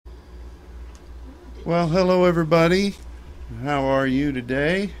Well, hello everybody. How are you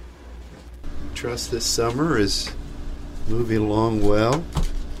today? Trust this summer is moving along well,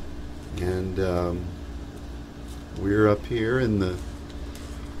 and we're up here in the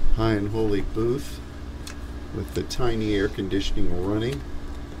High and Holy booth with the tiny air conditioning running,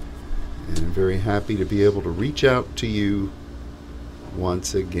 and I'm very happy to be able to reach out to you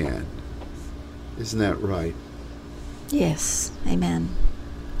once again. Isn't that right? Yes. Amen.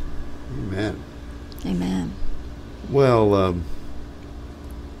 Amen. Amen. Well,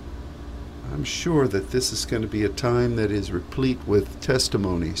 I'm sure that this is going to be a time that is replete with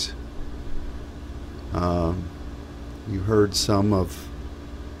testimonies. You heard some of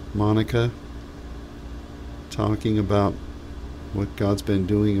Monica talking about what God's been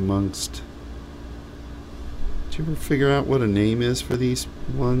doing amongst... Did you ever figure out what a name is for these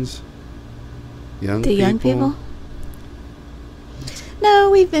ones? Young people? Young people?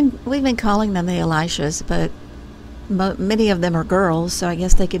 No, we've been calling them the Elishas, but many of them are girls, so I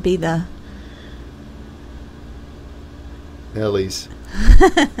guess they could be the Ellie's.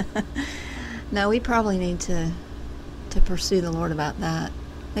 No, we probably need to pursue the Lord about that.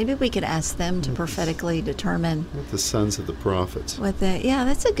 Maybe we could ask them to prophetically determine The sons of the prophets. what the... Yeah,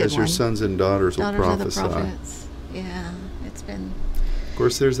 that's a good Because one. your sons and daughters will Daughters prophesy. of the prophets. Yeah, it's been... Of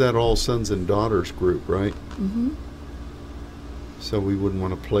course, there's that all sons and daughters group, right? Mm-hmm. So we wouldn't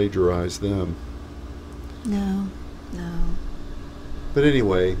want to plagiarize them. No. But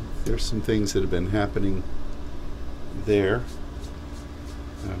anyway, there's some things that have been happening there.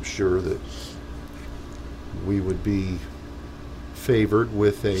 I'm sure that we would be favored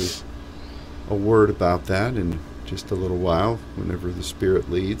with a word about that in just a little while, whenever the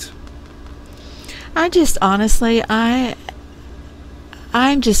Spirit leads. I just honestly, I'm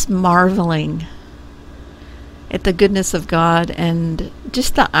just marveling at the goodness of God and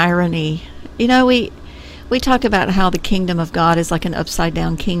just the irony. You know, we talk about how the kingdom of God is like an upside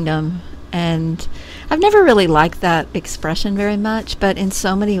down kingdom, and I've never really liked that expression very much, but in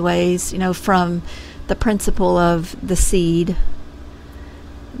so many ways, you know, from the principle of the seed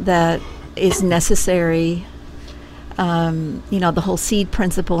that is necessary, you know, the whole seed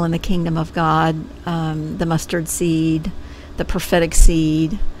principle in the kingdom of God, the mustard seed, the prophetic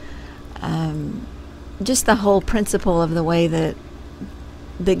seed, just the whole principle of the way that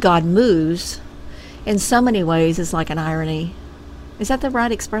God moves in so many ways is like an irony. Is that the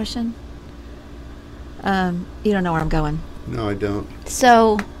right expression? You don't know where I'm going. No, I don't.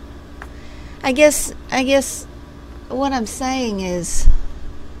 So, I guess what I'm saying is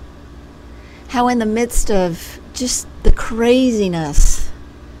how in the midst of just the craziness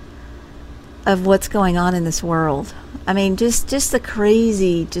of what's going on in this world, I mean, just the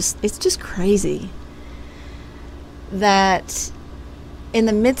crazy, it's just crazy that in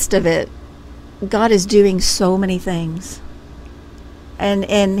the midst of it, God is doing so many things.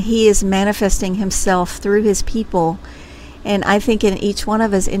 And He is manifesting Himself through His people. And I think in each one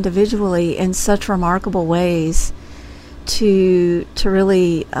of us individually in such remarkable ways to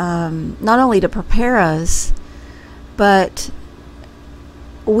really, not only to prepare us, but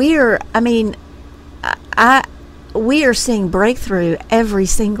we are seeing breakthrough every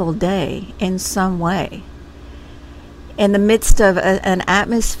single day in some way. In the midst of an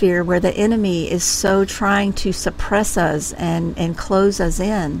atmosphere where the enemy is so trying to suppress us and close us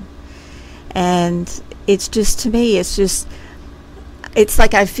in. And it's just, to me, it's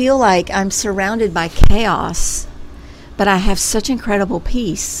like I feel like I'm surrounded by chaos, but I have such incredible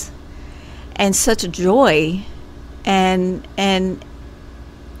peace and such joy, and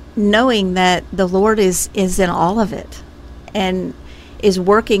knowing that the Lord is in all of it and is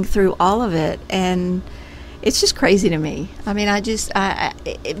working through all of it. And it's just crazy to me. I mean,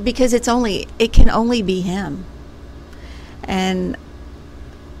 because it can only be Him. And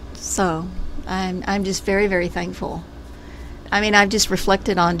so I'm just very, very thankful. I mean, I've just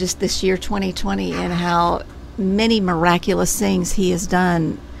reflected on just this year 2020 and how many miraculous things He has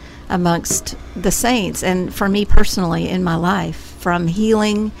done amongst the saints, and for me personally in my life, from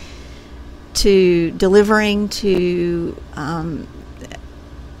healing to delivering to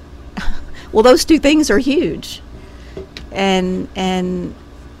well, those two things are huge. And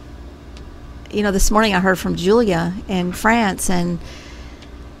you know, this morning I heard from Julia in France, and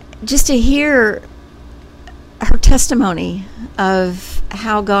just to hear her testimony of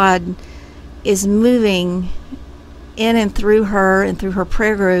how God is moving in and through her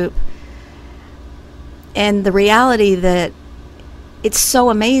prayer group, and the reality that it's so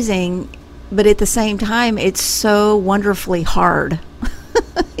amazing, but at the same time it's so wonderfully hard.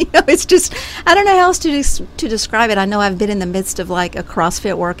 It's just, I don't know how else to describe it. I know I've been in the midst of like a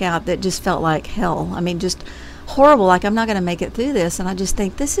CrossFit workout that just felt like hell. I mean, just horrible. Like, I'm not going to make it through this. And I just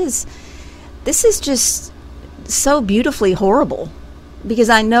think this is just so beautifully horrible, because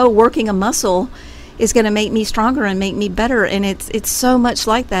I know working a muscle is going to make me stronger and make me better. And it's so much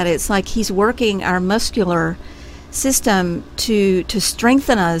like that. It's like he's working our muscular system to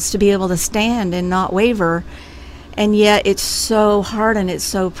strengthen us to be able to stand and not waver. And yet it's so hard and it's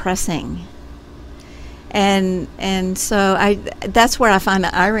so pressing. And so that's where I find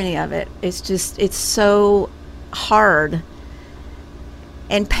the irony of it. It's so hard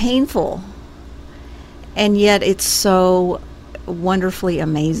and painful, and yet it's so wonderfully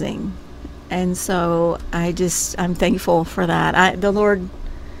amazing. And so I'm thankful for that. I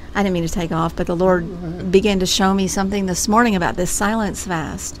didn't mean to take off, but the Lord began to show me something this morning about this silence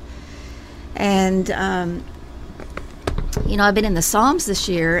fast. And I've been in the Psalms this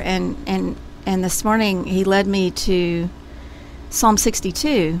year, and this morning he led me to Psalm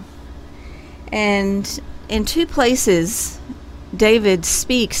 62. And in two places, David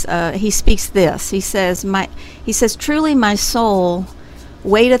speaks. He speaks this. He says, "Truly my soul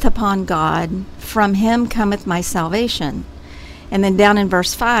waiteth upon God; from Him cometh my salvation." And then down in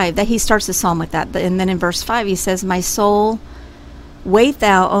verse 5, that he starts the psalm with that. And then in verse 5, he says, "My soul, wait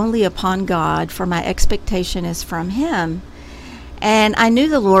thou only upon God, for my expectation is from Him." And I knew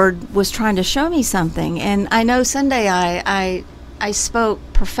the Lord was trying to show me something. And I know Sunday I spoke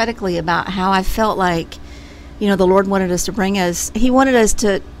prophetically about how I felt like, the Lord wanted us to He wanted us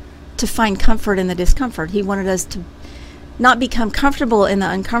to find comfort in the discomfort. He wanted us to not become comfortable in the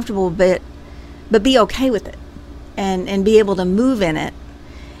uncomfortable, but be okay with it and be able to move in it.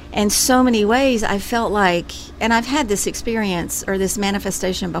 And so many ways I felt like, and I've had this experience or this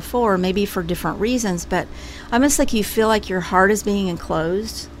manifestation before, maybe for different reasons, but almost like you feel like your heart is being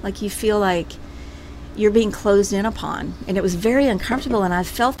enclosed, like you feel like you're being closed in upon. And it was very uncomfortable, and I've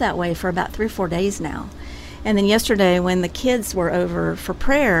felt that way for about 3 or 4 days now. And then yesterday when the kids were over for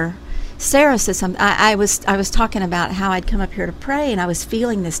prayer, Sarah said something. I was talking about how I'd come up here to pray, and I was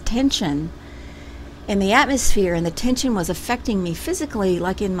feeling this tension in the atmosphere, and the tension was affecting me physically,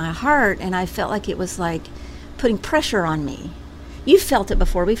 like in my heart, and I felt like it was like putting pressure on me. You've felt it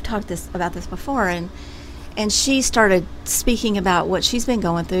before. We've talked about this before, and she started speaking about what she's been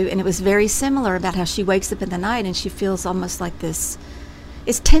going through, and it was very similar about how she wakes up in the night and she feels almost like this.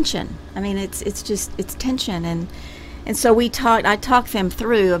 It's tension. I mean, it's tension, and so I talked them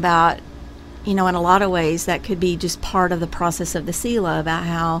through about, in a lot of ways that could be just part of the process of the Selah, about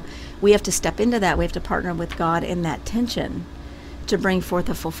how we have to step into that. We have to partner with God in that tension to bring forth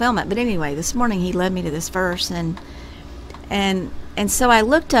a fulfillment. But anyway, this morning he led me to this verse, and so I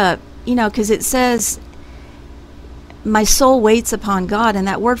looked up, because it says, "My soul waits upon God," and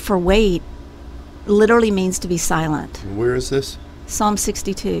that word for wait literally means to be silent. Where is this? Psalm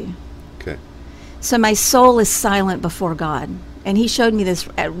 62. Okay. So my soul is silent before God. And he showed me this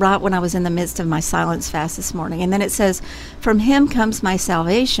right when I was in the midst of my silence fast this morning. And then it says, "From Him comes my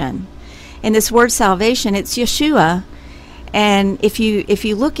salvation." And this word salvation, it's Yeshua. And if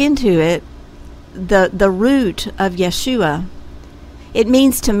you look into it, the root of Yeshua, it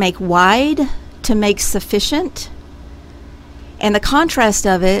means to make wide, to make sufficient. And the contrast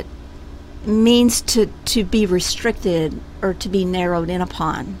of it means to be restricted or to be narrowed in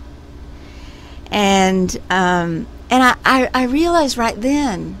upon. And I realized right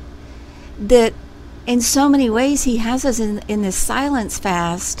then that in so many ways he has us in this silence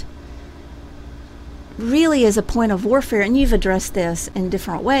fast really as a point of warfare. And you've addressed this in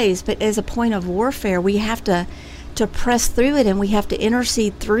different ways, but as a point of warfare, we have to press through it, and we have to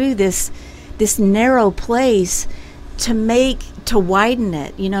intercede through this narrow place to widen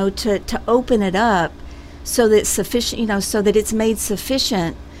it, to open it up so that it's sufficient, so that it's made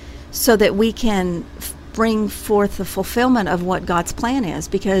sufficient, so that we can bring forth the fulfillment of what God's plan is.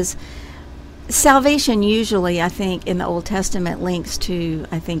 Because salvation usually, I think, in the Old Testament links to,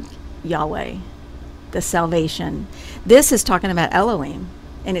 Yahweh, the salvation. This is talking about Elohim,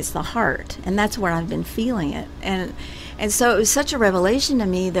 and it's the heart, and that's where I've been feeling it. And so it was such a revelation to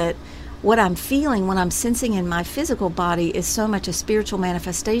me that what I'm feeling, what I'm sensing in my physical body, is so much a spiritual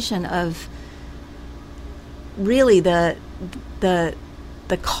manifestation of really the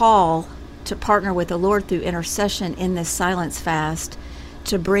call to partner with the Lord through intercession in this silence fast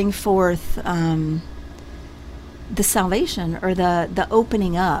to bring forth the salvation, or the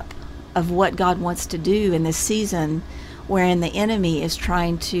opening up of what God wants to do in this season, wherein the enemy is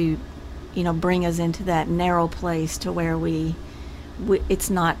trying to, bring us into that narrow place to where it's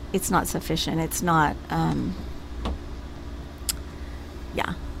not sufficient. It's not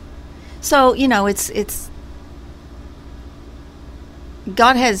Yeah. So, it's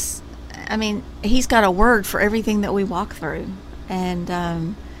God has, He's got a word for everything that we walk through. And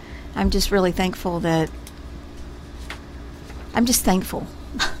I'm just really thankful I'm just thankful.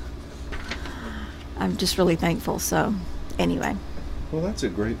 I'm just really thankful. So, anyway. Well, that's a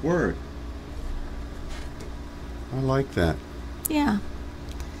great word. I like that. Yeah.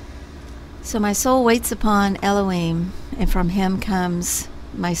 So my soul waits upon Elohim, and from him comes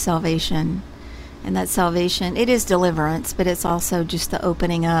my salvation. And that salvation, it is deliverance, but it's also just the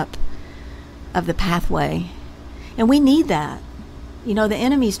opening up of the pathway. And we need that. The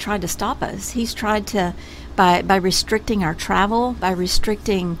enemy's tried to stop us. He's tried to, by restricting our travel, by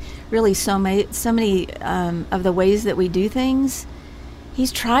restricting really so many of the ways that we do things.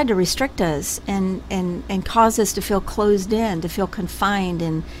 He's tried to restrict us and cause us to feel closed in, to feel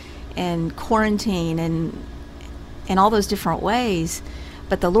confined and quarantine and all those different ways.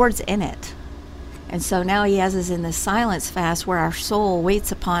 But the Lord's in it. And so now he has us in this silence fast where our soul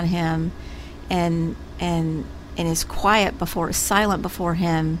waits upon him and is silent before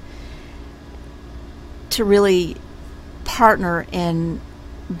him, to really partner in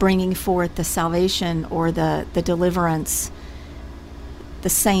bringing forth the salvation or the deliverance, the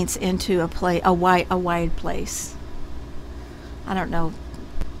saints into a wide place. I don't know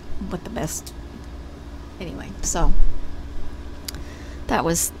what the best. Anyway, so that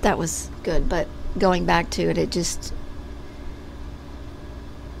was good. But going back to it,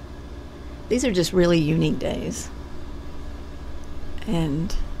 these are just really unique days,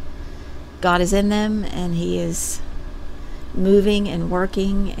 and God is in them, and he is moving and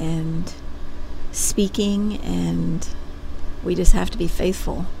working and speaking, and we just have to be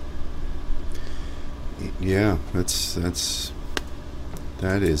faithful. Yeah, that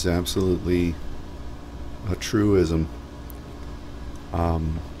is absolutely a truism.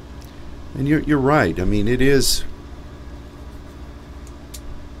 And you're right. It is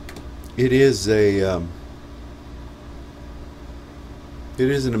an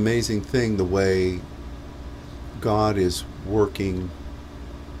amazing thing the way God is working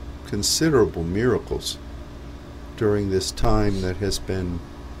considerable miracles during this time that has been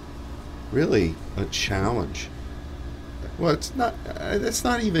really a challenge. Well, it's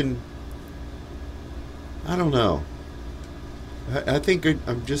not even, I don't know. I think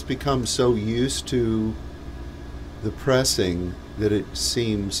I've just become so used to the pressing that it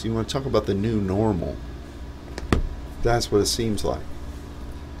seems, you want to talk about the new normal, that's what it seems like.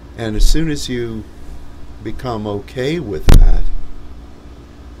 And as soon as you become okay with that,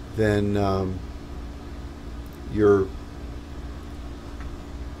 then you're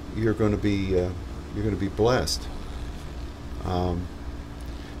going to be blessed. I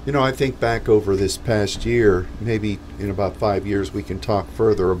think back over this past year, maybe in about 5 years we can talk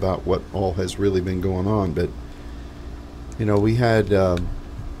further about what all has really been going on. But we had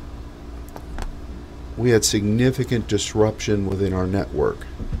significant disruption within our network,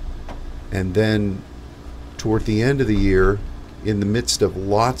 and then toward the end of the year, in the midst of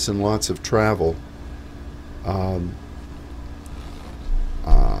lots and lots of travel,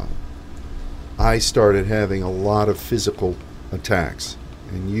 I started having a lot of physical attacks,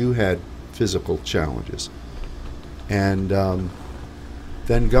 and you had physical challenges. And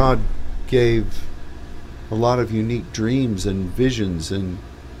then God gave a lot of unique dreams and visions, and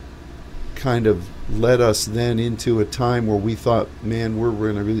kind of led us then into a time where we thought, man, we're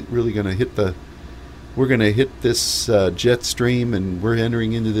really going to hit this jet stream, and we're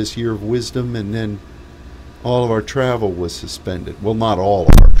entering into this year of wisdom. And then all of our travel was suspended. Well, not all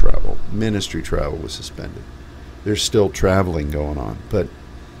of our travel. Ministry travel was suspended. There's still traveling going on, but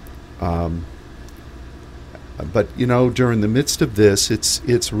during the midst of this,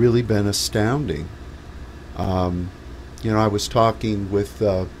 it's really been astounding. I was talking with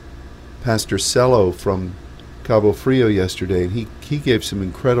Pastor Cello from Cabo Frio yesterday, and he gave some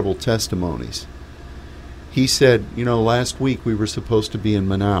incredible testimonies. He said, last week we were supposed to be in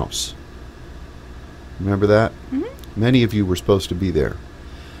Manaus. Remember that? Mm-hmm. Many of you were supposed to be there.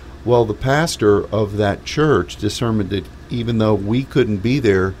 Well, the pastor of that church determined that even though we couldn't be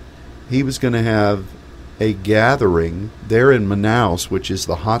there, he was going to have a gathering there in Manaus, which is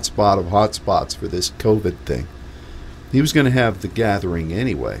the hotspot of hotspots for this COVID thing. He was going to have the gathering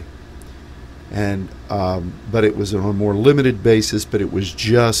anyway. And but it was on a more limited basis, but it was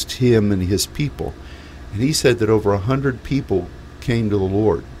just him and his people. And he said that over 100 people came to the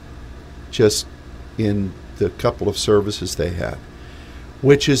Lord just in the couple of services they had,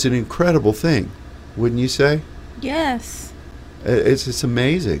 which is an incredible thing, wouldn't you say? Yes. It's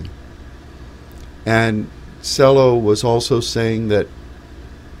amazing. And Cello was also saying that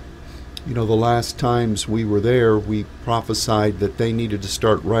You know, the last times we were there, we prophesied that they needed to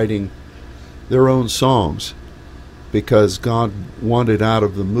start writing their own songs because God wanted out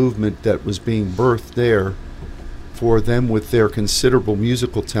of the movement that was being birthed there for them with their considerable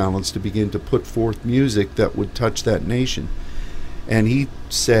musical talents to begin to put forth music that would touch that nation. And he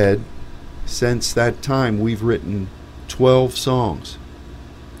said, since that time, we've written 12 songs,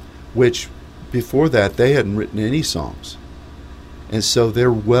 which before that they hadn't written any songs. And so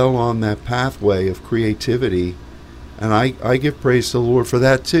they're well on that pathway of creativity, and I give praise to the Lord for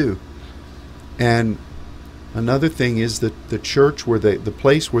that too. And another thing is that the church the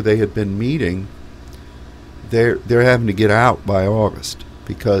place where they had been meeting, they're having to get out by August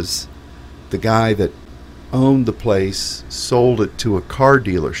because the guy that owned the place sold it to a car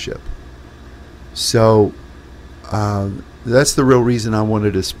dealership. So that's the real reason I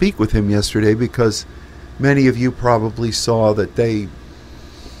wanted to speak with him yesterday, because many of you probably saw that they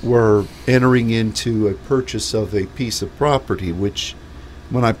were entering into a purchase of a piece of property, which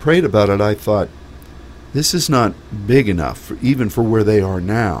when I prayed about it, I thought, this is not big enough, even for where they are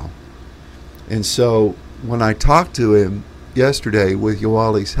now. And so when I talked to him yesterday with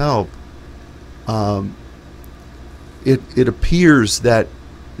Yoali's help, it appears that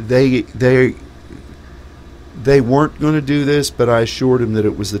they weren't going to do this, but I assured him that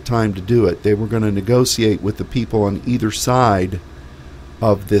it was the time to do it. They were going to negotiate with the people on either side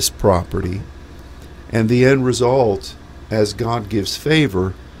of this property. And the end result, as God gives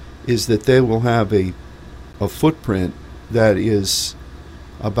favor, is that they will have a footprint that is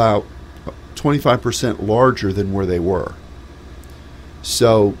about 25% larger than where they were.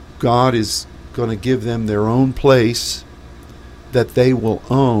 So God is going to give them their own place that they will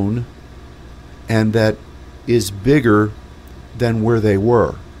own, and that is bigger than where they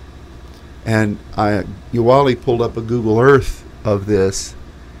were. And Yoali pulled up a Google Earth of this,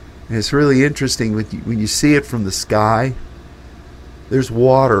 and it's really interesting when you see it from the sky. There's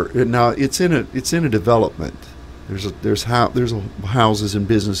water. Now it's in a development. There's houses and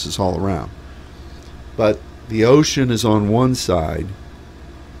businesses all around, but the ocean is on one side,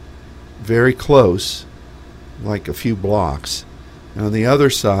 very close, like a few blocks. And on the other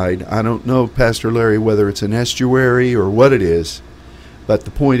side, I don't know, Pastor Larry, whether it's an estuary or what it is, but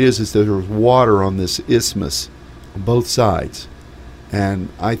the point is that there's water on this isthmus on both sides. And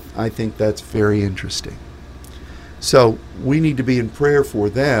I think that's very interesting. So we need to be in prayer for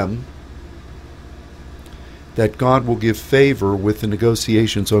them, that God will give favor with the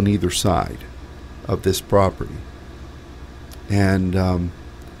negotiations on either side of this property. And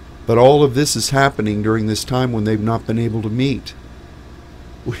but all of this is happening during this time when they've not been able to meet,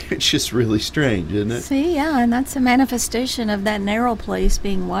 which is really strange, isn't it? See, yeah, and that's a manifestation of that narrow place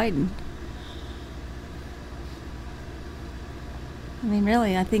being widened. I mean,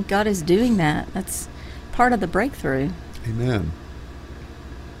 really, I think God is doing that. That's part of the breakthrough. Amen.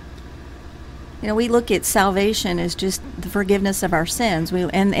 You know, we look at salvation as just the forgiveness of our sins,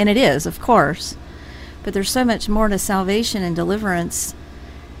 and it is, of course. But there's so much more to salvation and deliverance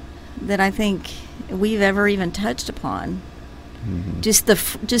that I think we've ever even touched upon. Mm-hmm.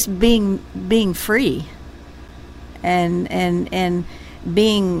 Just being free, and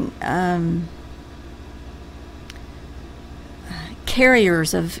being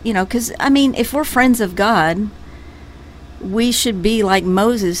carriers of, because I mean, if we're friends of God, we should be like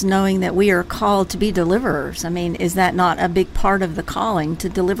Moses, knowing that we are called to be deliverers. I mean, is that not a big part of the calling, to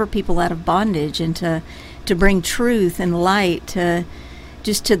deliver people out of bondage and to bring truth and light to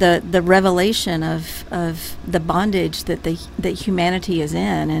the revelation of the bondage that humanity is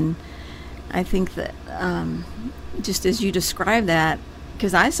in? And I think that just as you described that,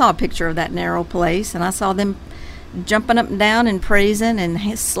 because I saw a picture of that narrow place, and I saw them jumping up and down and praising and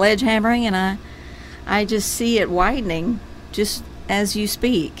sledgehammering, and I just see it widening just as you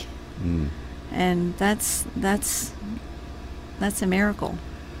speak. And that's a miracle.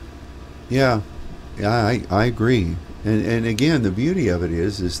 Yeah, I agree. And again, the beauty of it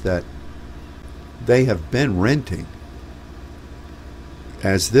is that they have been renting.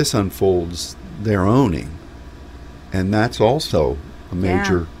 As this unfolds, they're owning, and that's also a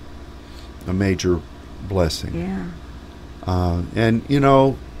major blessing. Yeah. And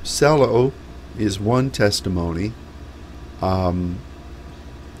Cello is one testimony.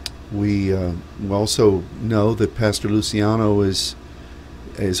 We also know that Pastor Luciano is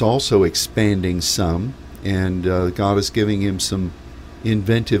also expanding some, and God is giving him some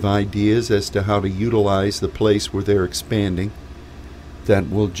inventive ideas as to how to utilize the place where they're expanding that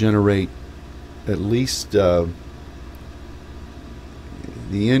will generate at least the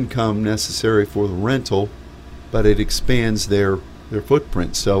income necessary for the rental, but it expands their their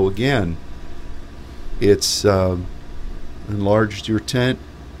footprint. So again, it's enlarged your tent,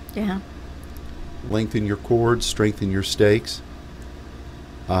 Yeah. lengthen your cords, strengthen your stakes.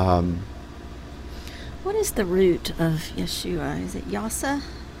 What is the root of Yeshua? Is it Yasa?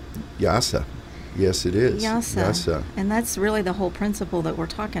 Yasa. Yes, it is. Yasa. And that's really the whole principle that we're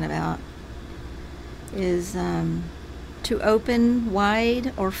talking about, is to open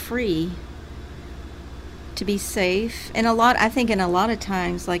wide or free, to be safe. And I think in a lot of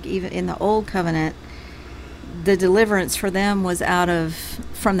times, like even in the Old Covenant, the deliverance for them was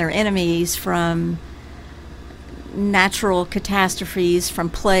from their enemies, from natural catastrophes, from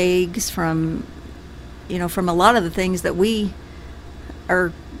plagues, from a lot of the things that we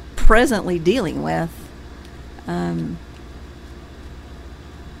are presently dealing with. To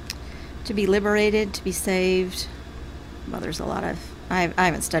be liberated, to be saved. Well, there's a lot of... I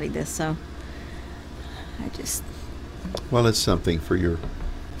haven't studied this, so I just... Well, it's something for your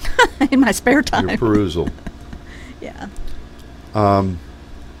in my spare time. your perusal. Yeah.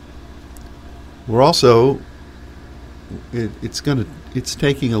 We're also... It's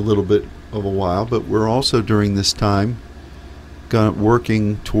taking a little bit of a while, but we're also during this time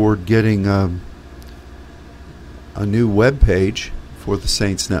working toward getting a new web page for the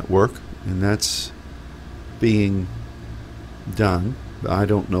Saints Network, and that's being done. I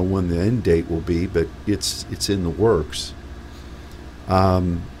don't know when the end date will be, but it's in the works.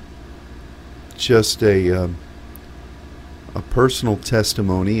 Just a personal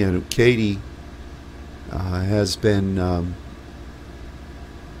testimony, and Katie has been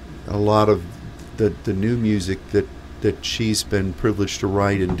a lot of the new music that she's been privileged to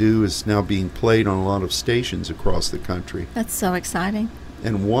write and do is now being played on a lot of stations across the country. That's so exciting.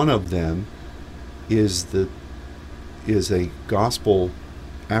 And one of them is a gospel,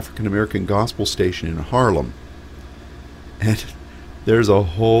 African American gospel station in Harlem. And there's a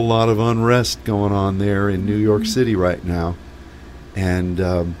whole lot of unrest going on there in New York City right now. And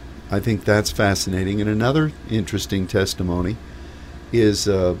I think that's fascinating. And another interesting testimony is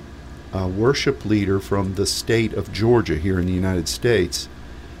a worship leader from the state of Georgia here in the United States,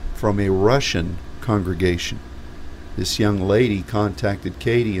 from a Russian congregation. This young lady contacted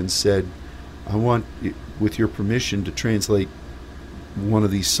Katie and said, I want, with your permission, to translate one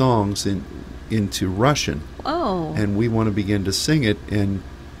of these songs into Russian. Oh. And we want to begin to sing it, and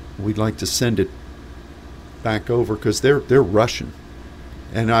we'd like to send it back over, because they're Russian.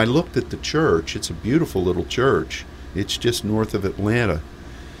 And I looked at the church. It's a beautiful little church. It's just north of Atlanta.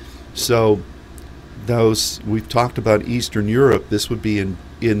 So we've talked about Eastern Europe. This would be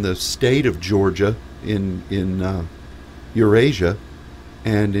in the state of Georgia, in Eurasia,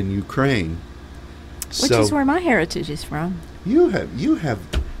 and in Ukraine. Which is where my heritage is from. You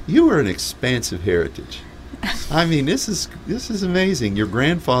are an expansive heritage. I mean, this is amazing. Your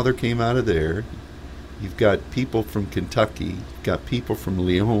grandfather came out of there. You've got people from Kentucky. You've got people from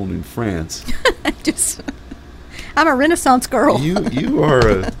Lyon in France. I'm a Renaissance girl.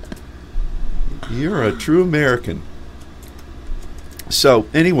 You're a true American. So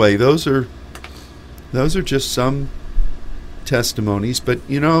anyway, those are just some testimonies. But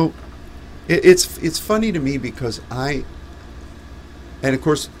it's funny to me because and of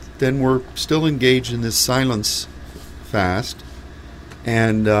course then we're still engaged in this silence fast,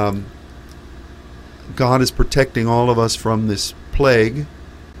 and God is protecting all of us from this plague.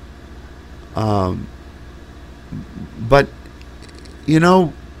 But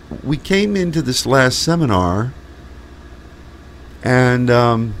we came into this last seminar,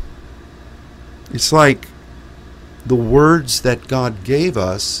 and it's like the words that God gave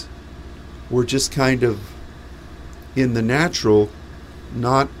us were just kind of in the natural,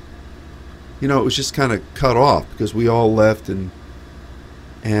 not, it was just kind of cut off because we all left, and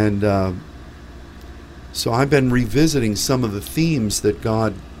so I've been revisiting some of the themes that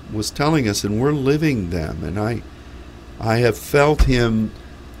God was telling us, and we're living them, and I have felt Him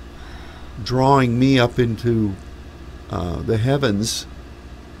drawing me up into the heavens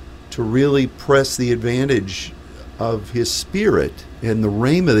to really press the advantage of His Spirit and the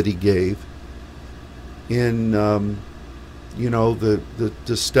rhema that He gave in the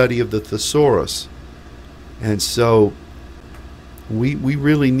study of the thesaurus. And so we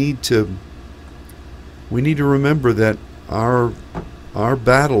really need to remember that our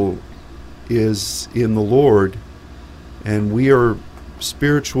battle is in the Lord, and we are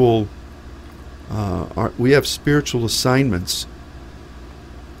spiritual. We have spiritual assignments,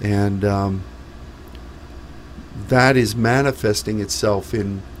 and that is manifesting itself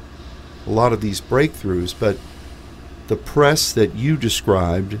in a lot of these breakthroughs. But the press that you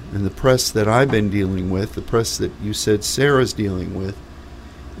described and the press that I've been dealing with, the press that you said Sarah's dealing with,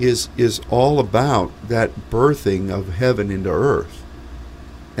 is all about that birthing of heaven into earth.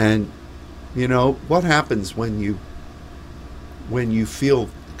 And you know what happens when you feel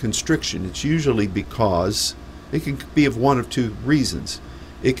constriction? It's usually because it can be of one of two reasons.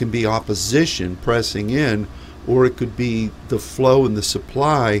 It can be opposition pressing in, or it could be the flow and the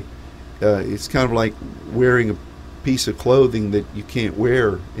supply. It's kind of like wearing a piece of clothing that you can't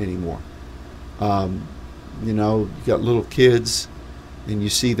wear anymore. You know, you got little kids and you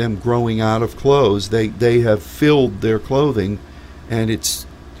see them growing out of clothes. They have filled their clothing, and it's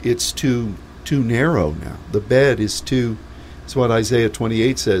too narrow now. The bed is too. It's what Isaiah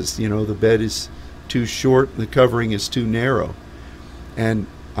 28 says. You know, the bed is too short, and the covering is too narrow. And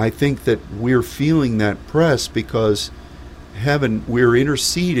I think that we're feeling that press because heaven, we're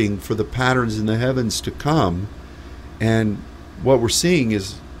interceding for the patterns in the heavens to come, and what we're seeing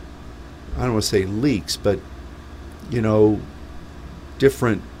is, I don't want to say leaks, but you know,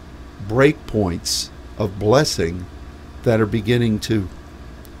 different break points of blessing that are beginning to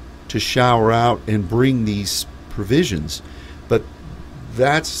shower out and bring these provisions. But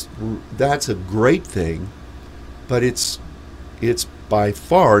that's a great thing, but it's by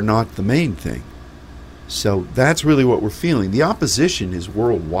far not the main thing. So that's really what we're feeling. The opposition is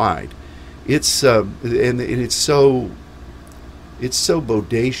worldwide. It's and it's so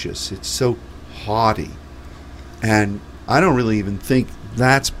bodacious. It's so haughty, and I don't really even think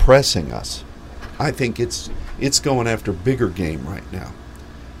that's pressing us. I think it's going after bigger game right now.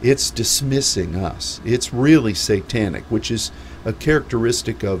 It's dismissing us. It's really satanic, which is a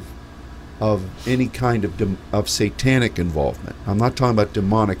characteristic of any kind of satanic involvement. I'm not talking about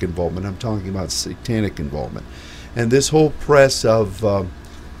demonic involvement. I'm talking about satanic involvement. And this whole press of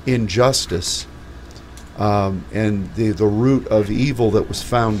injustice and the root of evil that was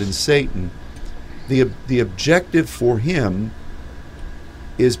found in Satan, the objective for him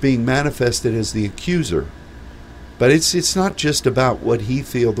is being manifested as the accuser. But it's not just about what he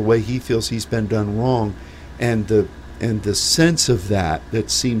feels, the way he feels he's been done wrong, and the sense of that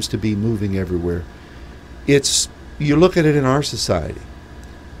seems to be moving everywhere. You look at it in our society,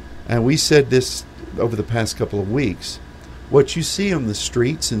 and we said this over the past couple of weeks. What you see on the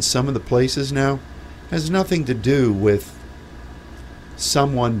streets in some of the places now has nothing to do with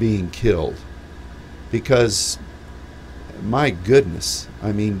someone being killed, because my goodness,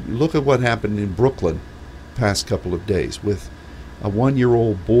 I mean, look at what happened in Brooklyn past couple of days with a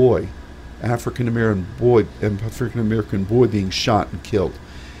 1-year-old boy, African American boy being shot and killed.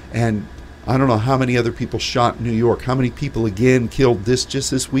 And I don't know how many other people shot in New York, how many people again killed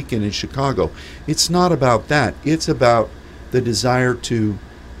just this weekend in Chicago. It's not about that. It's about the desire to,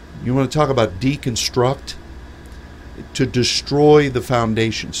 you want to talk about deconstruct, to destroy the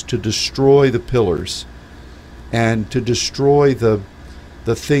foundations, to destroy the pillars, and to destroy the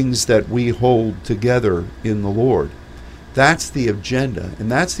things that we hold together in the Lord. That's the agenda, and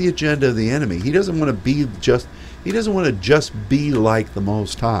that's the agenda of the enemy. He doesn't want to just be like the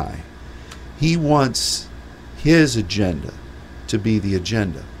Most High. He wants his agenda to be the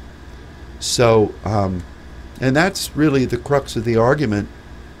agenda. So, and that's really the crux of the argument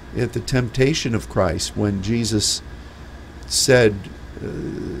at the temptation of Christ, when Jesus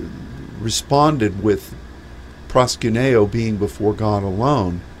responded with proskuneo, being before God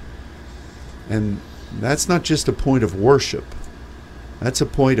alone. And that's not just a point of worship. That's a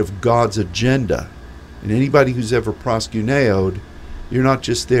point of God's agenda. And anybody who's ever proskuneoed, you're not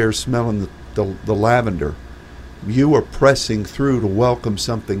just there smelling the lavender. You are pressing through to welcome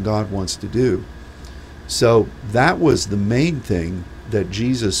something God wants to do. So that was the main thing that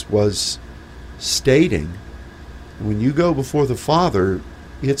Jesus was stating. When you go before the Father,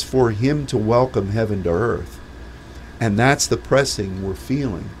 it's for him to welcome heaven to earth. And that's the pressing we're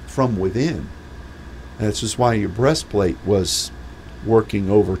feeling from within. And that's just why your breastplate was working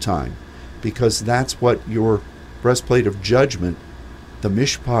overtime, because that's what your breastplate of judgment, the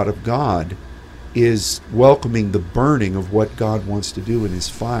mishpat of God, is welcoming the burning of what God wants to do in his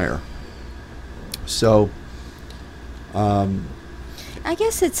fire. So, I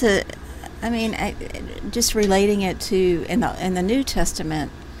guess just relating it to in the New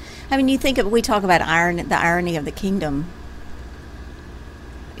Testament. I mean, we talk about the irony of the kingdom.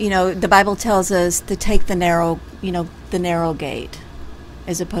 You know, the Bible tells us to take the narrow gate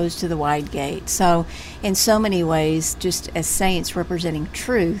as opposed to the wide gate. So, in so many ways, just as saints representing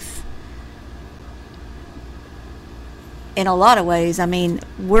truth, in a lot of ways, I mean,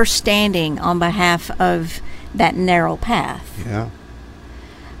 we're standing on behalf of that narrow path. Yeah.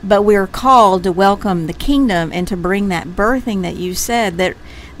 but we're called to welcome the kingdom and to bring that birthing that you said, that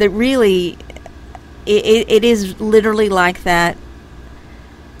really it is literally like that.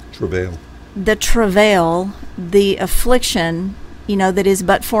 Travail. The travail, the affliction, that is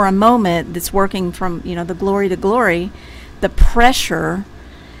but for a moment, that's working from, the glory to glory, the pressure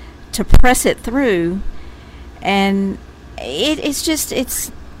to press it through. And it's just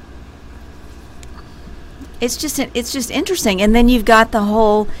interesting. And then you've got the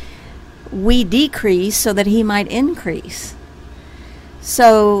whole, we decrease so that he might increase.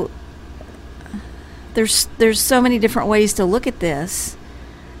 So there's so many different ways to look at this.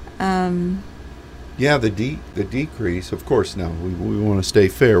 The decrease, of course. Now we want to stay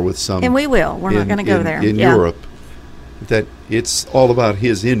fair with some, and we will. We're not going to go there. In Europe, that it's all about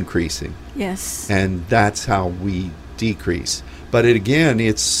his increasing. Yes. And that's how we decrease. But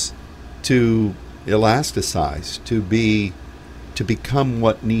it's to elasticize, to become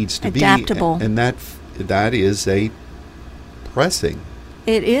what needs to adaptable. And that is a pressing.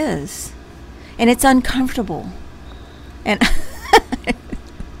 It is. And it's uncomfortable. And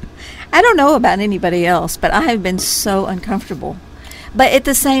I don't know about anybody else, but I have been so uncomfortable. But at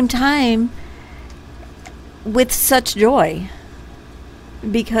the same time, with such joy,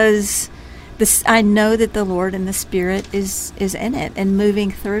 because I know that the Lord and the Spirit is in it and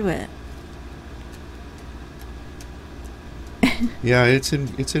moving through it. Yeah, it's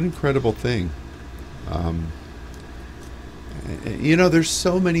an incredible thing. There's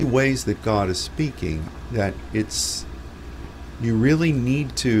so many ways that God is speaking that you really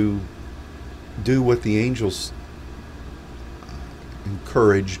need to do what the angels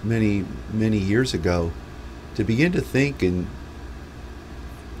encouraged many, many years ago, to begin to think in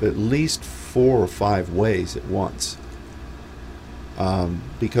at least 4 or 5 ways at once.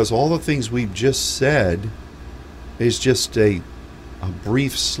 Because all the things we've just said is just a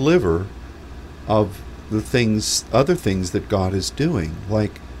brief sliver of the other things that God is doing,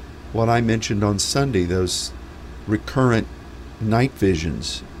 like what I mentioned on Sunday, those recurrent night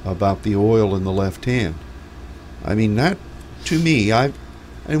visions about the oil in the left hand. I mean, that, to me,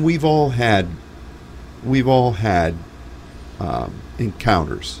 and we've all had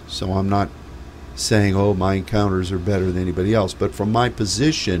encounters. So I'm not saying, my encounters are better than anybody else, but from my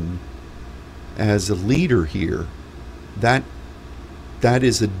position as a leader here, that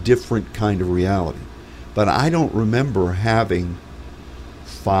is a different kind of reality. But I don't remember having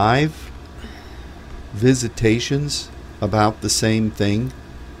 5 visitations about the same thing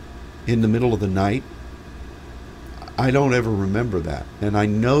in the middle of the night. I don't ever remember that. And I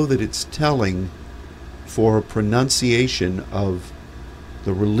know that it's telling for a pronunciation of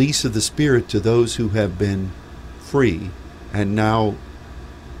the release of the Spirit to those who have been free and now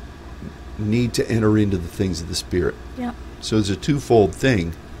need to enter into the things of the Spirit. Yeah. So it's a twofold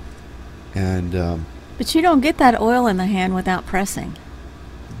thing. And but you don't get that oil in the hand without pressing.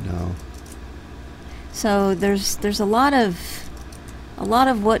 No. So there's a lot of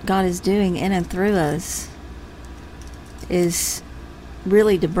what God is doing in and through us is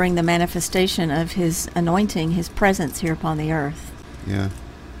really to bring the manifestation of his anointing, his presence here upon the earth. Yeah.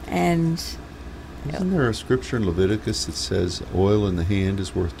 And isn't there a scripture in Leviticus that says oil in the hand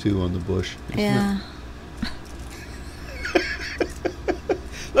is worth 2 on the bush? Yeah.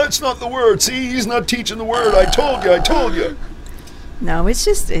 That's not the word. See, he's not teaching the word. I told you. No, it's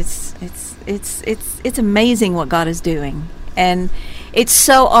just it's amazing what God is doing, and it's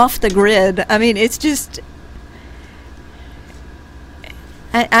so off the grid. I mean, it's just.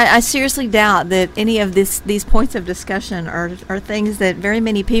 I seriously doubt that any of these points of discussion are things that very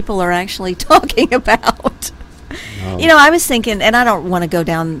many people are actually talking about. No. I was thinking, and I don't want to go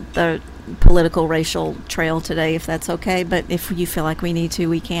down the political racial trail today, if that's okay, but if you feel like we need to,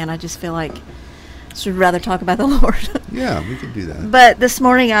 we can. I just feel like I should rather talk about the Lord. Yeah, we can do that. But this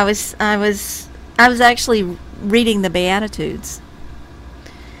morning I was actually reading the Beatitudes,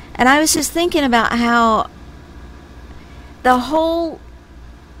 and I was just thinking about how the whole,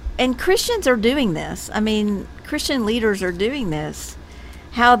 and Christians are doing this. I mean, Christian leaders are doing this.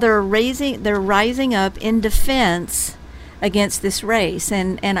 How they're rising up in defense against this race,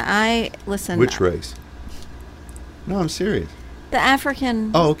 and I listen. Which race? No, I'm serious. The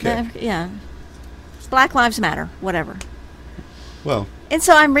African. Oh, okay. Yeah. Black Lives Matter, whatever. Well. And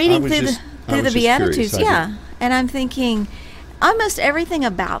so I'm reading through the Beatitudes, yeah, and I'm thinking, almost everything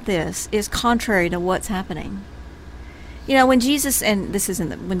about this is contrary to what's happening. When Jesus, and this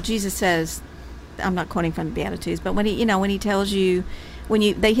isn't when Jesus says, I'm not quoting from the Beatitudes, but when he tells you,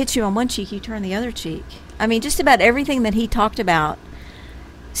 they hit you on one cheek, you turn the other cheek. I mean, just about everything that he talked about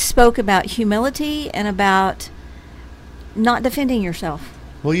spoke about humility and about not defending yourself.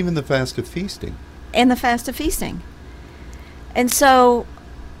 Well, even the fast of feasting. And the fast of feasting. And so,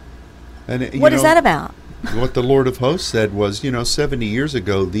 And what is that about? What the Lord of Hosts said was, 70 years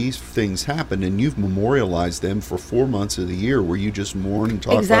ago, these things happened, and you've memorialized them for 4 months of the year where you just mourn and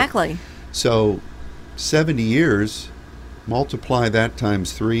talk Exactly. So 70 years, multiply that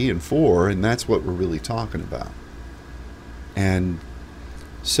times 3 and 4, and that's what we're really talking about. And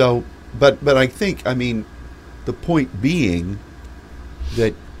so, but I think, the point being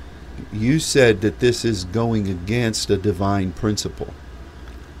that you said that this is going against a divine principle.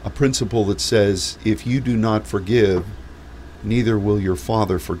 A principle that says, if you do not forgive, neither will your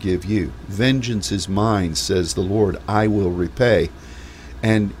Father forgive you. Vengeance is mine, says the Lord, I will repay.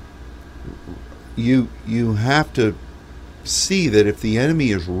 And you have to see that if the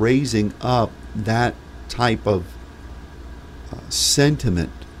enemy is raising up that type of sentiment,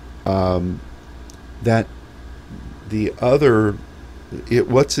 that the other,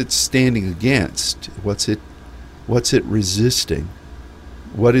 what's it standing against? What's it resisting?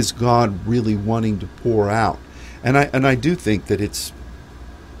 What is God really wanting to pour out? And I do think that it's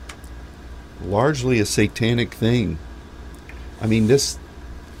largely a satanic thing. This,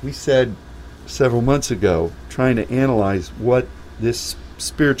 we said several months ago, trying to analyze what this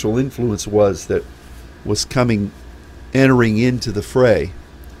spiritual influence was that was entering into the fray.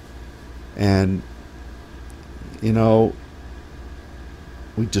 And,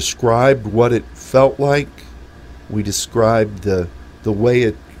 we described what it felt like. We described the way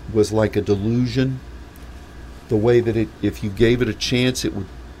it was like a delusion. The way that if you gave it a chance, it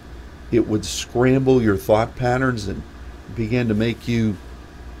would scramble your thought patterns and begin to make you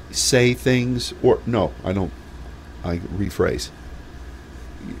say things, I rephrase.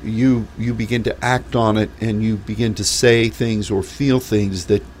 You begin to act on it, and you begin to say things or feel things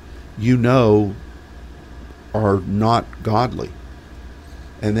that are not godly.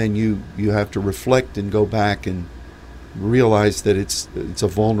 And then you have to reflect and go back and realize that it's a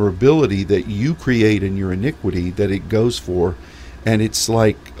vulnerability that you create in your iniquity that it goes for, and it's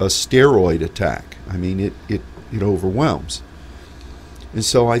like a steroid attack. It overwhelms. And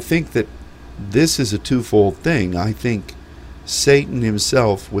so I think that this is a twofold thing. I think Satan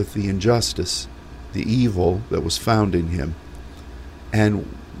himself, with the injustice, the evil that was found in him, and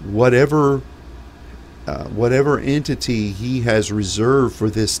whatever entity he has reserved for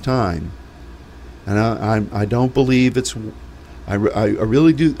this time, and I don't believe I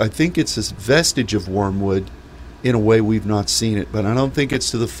really do. I think it's a vestige of wormwood in a way we've not seen it, but I don't think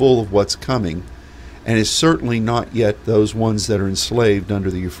it's to the full of what's coming. And it's certainly not yet those ones that are enslaved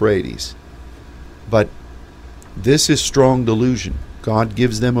under the Euphrates. But this is strong delusion. God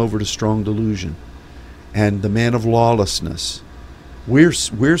gives them over to strong delusion. And the man of lawlessness. We're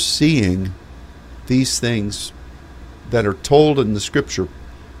seeing these things that are told in the Scripture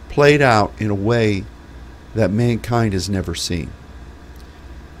played out in a way that mankind has never seen.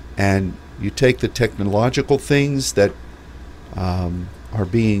 And you take the technological things that are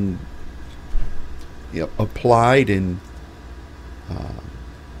being applied in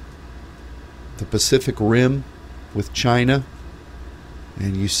the Pacific Rim with China,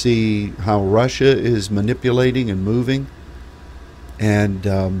 and you see how Russia is manipulating and moving,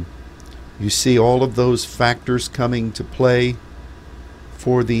 and you see all of those factors coming to play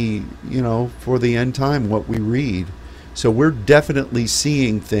for the end time, what we read. So we're definitely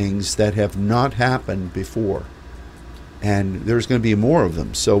seeing things that have not happened before, and there's going to be more of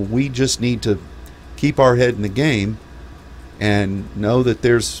them. So we just need to keep our head in the game and know that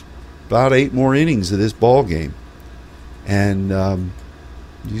there's about 8 more innings of this ball game, and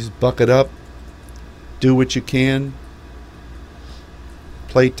you just buck it up, do what you can,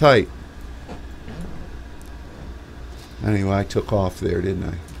 play tight. Anyway, I took off there, didn't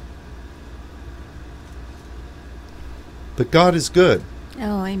I? But God is good.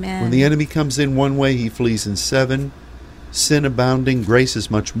 Oh, amen. When the enemy comes in one way, he flees in 7. Sin abounding, grace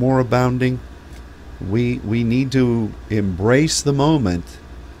is much more abounding. We need to embrace the moment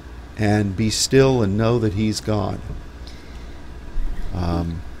and be still and know that He's God.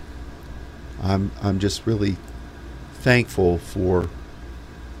 I'm just really thankful for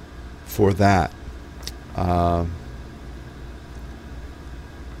that.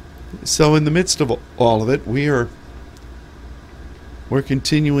 So in the midst of all of it, we're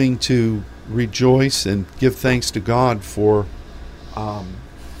continuing to rejoice and give thanks to God for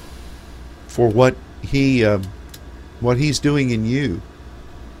what He's doing in you,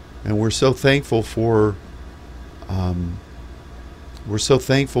 and we're so thankful for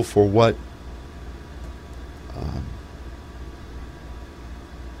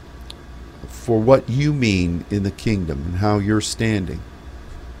what you mean in the kingdom and how you're standing.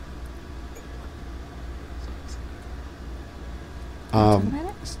 Talk about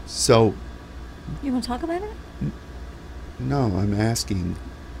it? So, You want to talk about it? no, I'm asking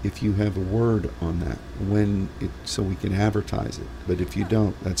if you have a word on that so we can advertise it. But if you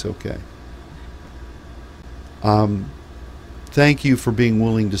don't, that's okay. Thank you for being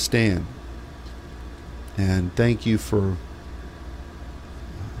willing to stand, and thank you for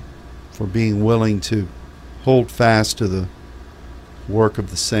being willing to hold fast to the work of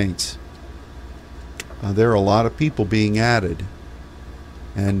the saints. There are a lot of people being added,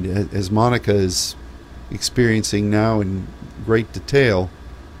 and as Monica is experiencing now in great detail,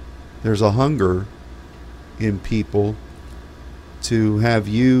 there's a hunger in people to have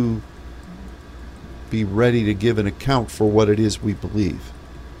you be ready to give an account for what it is we believe.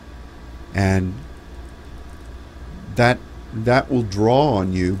 And that will draw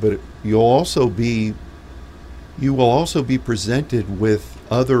on you, but you will also be presented with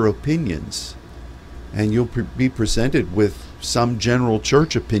other opinions, and you'll be presented with some general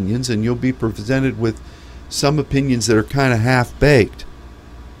church opinions, and you'll be presented with some opinions that are kind of half-baked,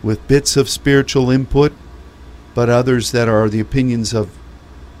 with bits of spiritual input, but others that are the opinions of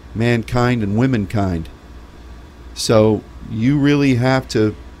mankind and womankind. So you really have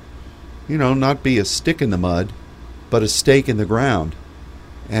to, not be a stick in the mud, but a stake in the ground.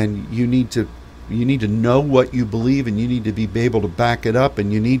 And you need to know what you believe, and you need to be able to back it up,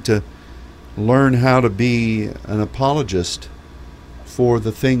 and you need to learn how to be an apologist for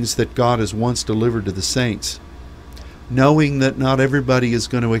the things that God has once delivered to the saints, knowing that not everybody is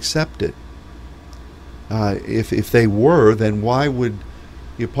going to accept it. If they were, then why would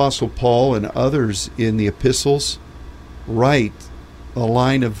the Apostle Paul and others in the epistles write a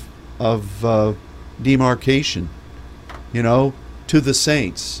line of demarcation, to the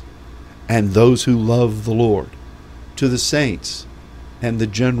saints and those who love the Lord, to the saints and the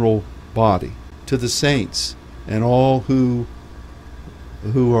general body, to the saints and all who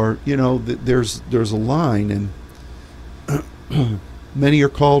are, there's a line, and many are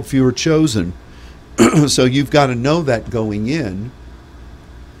called, few are chosen. So you've got to know that going in,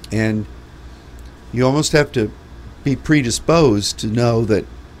 and you almost have to be predisposed to know that,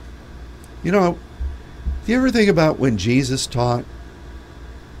 do you ever think about when Jesus taught,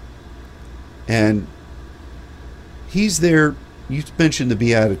 and he's there, you mentioned the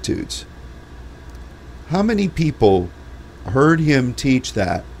Beatitudes. How many people heard him teach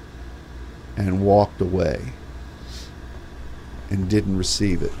that and walked away and didn't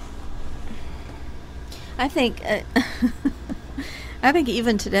receive it? I think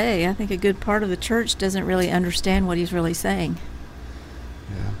even today, I think a good part of the church doesn't really understand what he's really saying.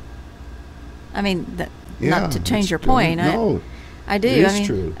 Yeah. I mean, not to change your point. No, I do. It is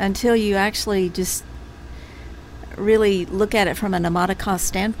true. Until you actually just really look at it from a pneumaticos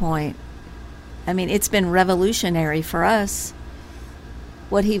standpoint, I mean, it's been revolutionary for us,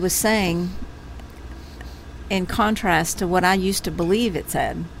 what he was saying, in contrast to what I used to believe it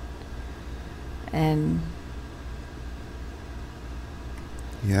said. And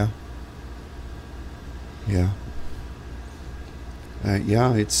yeah,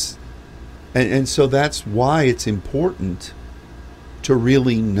 it's, and so that's why it's important to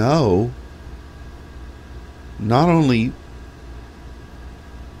really know not only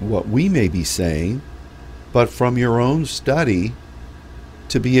what we may be saying, but from your own study,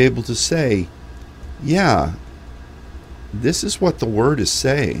 to be able to say, yeah, this is what the Word is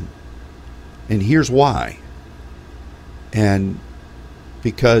saying, and here's why. And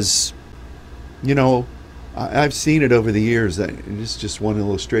because, I've seen it over the years. This is just one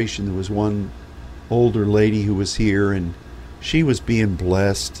illustration. There was one older lady who was here, and she was being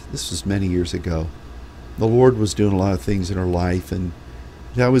blessed. This was many years ago. The Lord was doing a lot of things in her life, and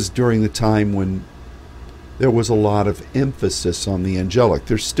that was during the time when there was a lot of emphasis on the angelic.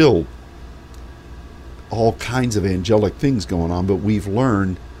 There's still all kinds of angelic things going on, but we've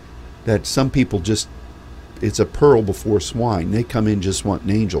learned that some people just, it's a pearl before swine. They come in just wanting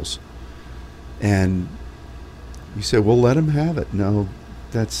angels. And you say, well, let them have it. No,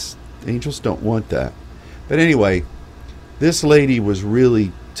 angels don't want that. But anyway, this lady was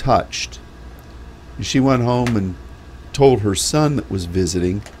really touched. She went home and told her son that was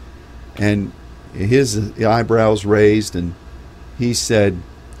visiting, and his eyebrows raised, and he said,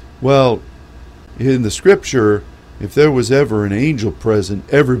 well, in the scripture, if there was ever an angel present,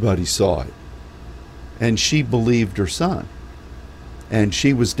 everybody saw it. And she believed her son. And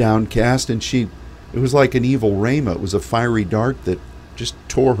she was downcast, and it was like an evil rhema. It was a fiery dart that just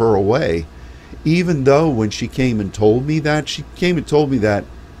tore her away. Even though when she came and told me that, she came and told me that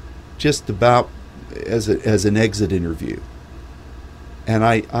just about as an exit interview. And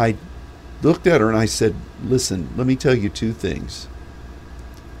I looked at her and I said, listen, let me tell you two things.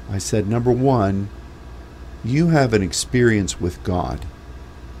 I said, number one, you have an experience with God.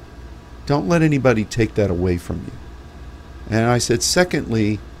 Don't let anybody take that away from you. And I said,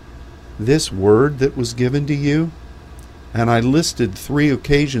 secondly, this word that was given to you, and I listed 3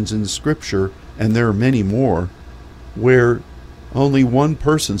 occasions in the scripture, and there are many more, where only one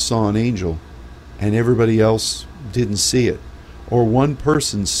person saw an angel and everybody else didn't see it. Or one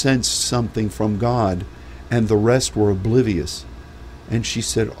person sensed something from God and the rest were oblivious. And she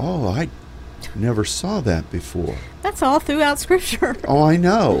said, oh, I never saw that before. That's all throughout Scripture. Oh, I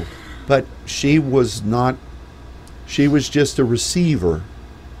know. But she was not, she was just a receiver.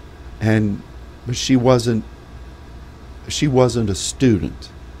 And she wasn't a student.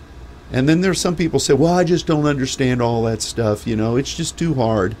 And then there's some people say, well, I just don't understand all that stuff, it's just too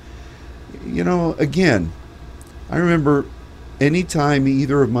hard. Again, I remember anytime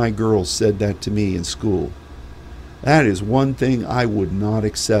either of my girls said that to me in school, that is one thing I would not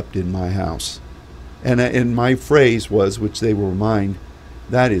accept in my house. And my phrase was, which they will remind,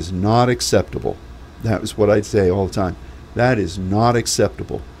 that is not acceptable. That was what I'd say all the time. That is not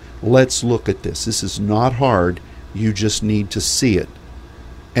acceptable. Let's look at this. This is not hard. You just need to see it.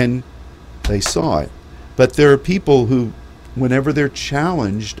 And they saw it. But there are people who, whenever they're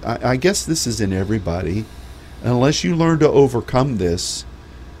challenged, I guess this is in everybody, unless you learn to overcome this,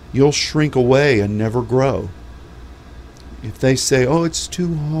 you'll shrink away and never grow. If they say, oh, it's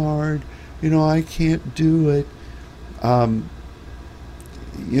too hard, I can't do it,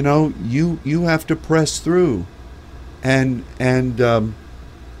 you have to press through. And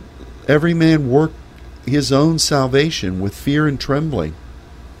every man work his own salvation with fear and trembling.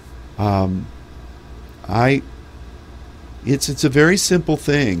 It's a very simple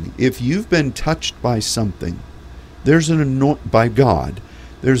thing. If you've been touched by something, by God,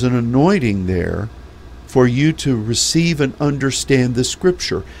 there's an anointing there for you to receive and understand the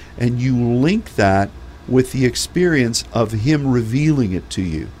Scripture, and you link that with the experience of Him revealing it to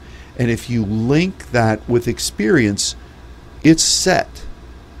you. And if you link that with experience, it's set.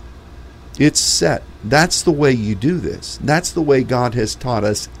 It's set. That's the way you do this. That's the way God has taught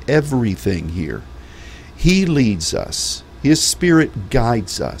us everything here. He leads us. His Spirit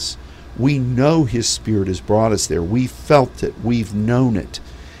guides us. We know His Spirit has brought us there. We felt it. We've known it.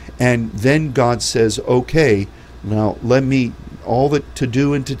 And then God says, okay, now let me, all that to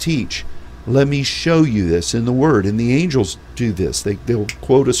do and to teach, let me show you this in the Word. And the angels do this. They'll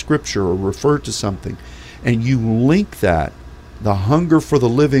quote a scripture or refer to something. And you link that, the hunger for the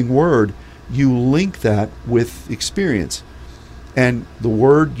living Word, you link that with experience. And the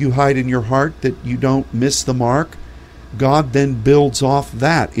Word you hide in your heart that you don't miss the mark, God then builds off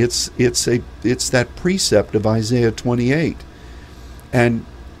that. It's that precept of Isaiah 28. And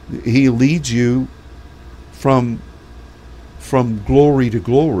He leads you from glory to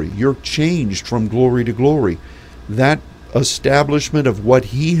glory. You're changed from glory to glory. That establishment of what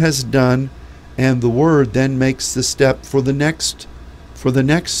He has done and the Word then makes the step for the next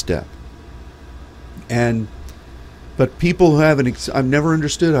step. But people have I've never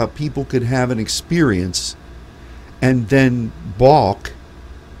understood how people could have an experience and then balk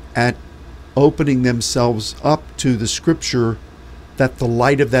at opening themselves up to the Scripture that the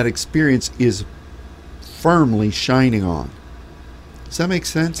light of that experience is firmly shining on. Does that make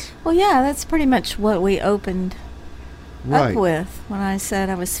sense? Well, yeah, that's pretty much what we opened Right. up with when I said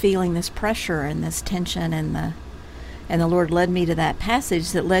I was feeling this pressure and this tension, and the Lord led me to that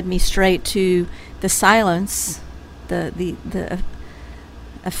passage that led me straight to the silence, the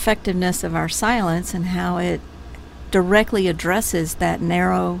effectiveness of our silence, and how it directly addresses that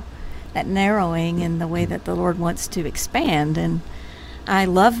narrowing in the way that the Lord wants to expand. And I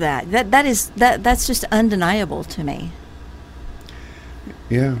love that. That's just undeniable to me.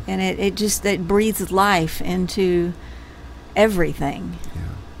 Yeah. And it breathes life into everything.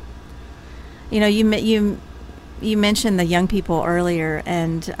 Yeah. You mentioned the young people earlier,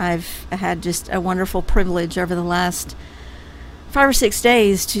 and I've had just a wonderful privilege over the last 5 or 6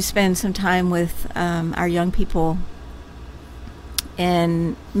 days to spend some time with our young people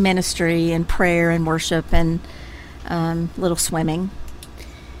in ministry and prayer and worship and little swimming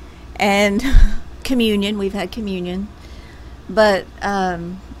and communion. We've had communion. But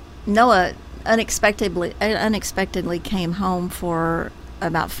Noah unexpectedly came home for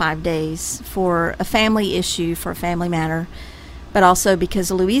about 5 days for a family issue, for a family matter, but also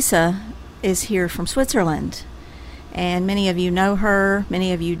because Louisa is here from Switzerland. And many of you know her,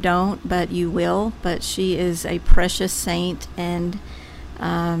 many of you don't, but you will. But she is a precious saint and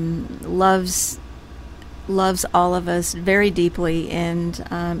loves all of us very deeply, and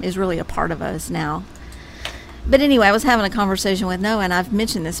is really a part of us now. But anyway, I was having a conversation with Noah, and I've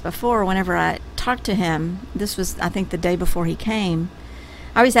mentioned this before. Whenever I talked to him, this was, I think, the day before he came,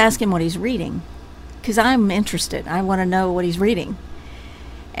 I always ask him what he's reading, because I'm interested. I want to know what he's reading.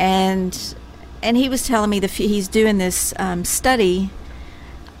 And he was telling me that he's doing this study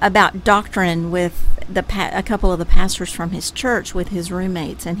about doctrine with a couple of the pastors from his church with his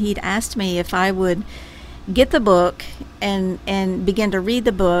roommates, and he'd asked me if I would get the book and begin to read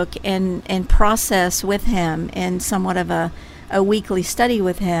the book and process with him in somewhat of a weekly study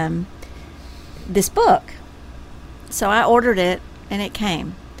with him this book. So I ordered it, and it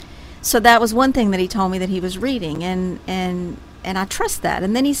came. So that was one thing that he told me that he was reading, and I trust that.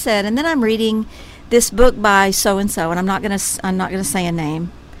 And then he said, and then I'm reading this book by so and so, and I'm not gonna say a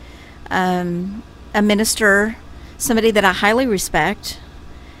name. A minister, somebody that I highly respect,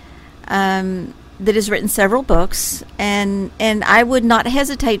 that has written several books, and I would not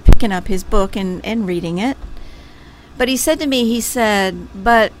hesitate picking up his book and reading it. But he said to me,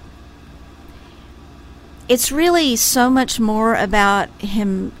 but it's really so much more about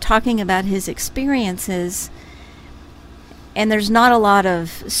him talking about his experiences, and there's not a lot of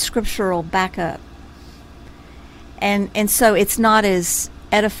scriptural backup. And so it's not as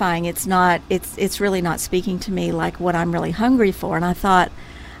edifying. It's really not speaking to me like what I'm really hungry for. And I thought,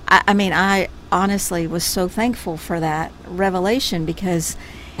 I honestly was so thankful for that revelation, because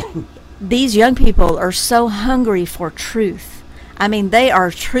these young people are so hungry for truth. I mean, they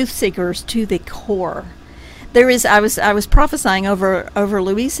are truth seekers to the core. I was prophesying over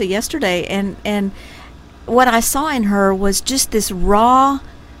Louisa yesterday, and what I saw in her was just this raw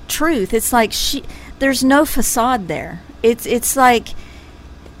truth. It's like there's no facade there. It's like,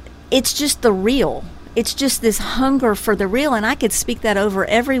 it's just the real. It's just this hunger for the real, and I could speak that over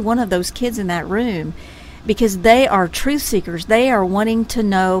every one of those kids in that room, because they are truth seekers. They are wanting to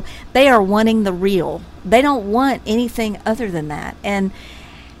know. They are wanting the real. They don't want anything other than that. And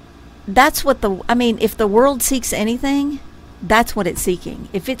that's what if the world seeks anything, that's what it's seeking.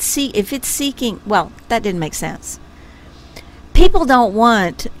 If it's seeking, well, that didn't make sense. People don't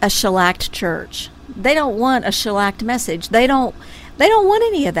want a shellacked church. They don't want a shellacked message. They don't want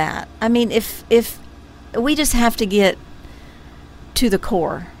any of that. I mean, if we just have to get to the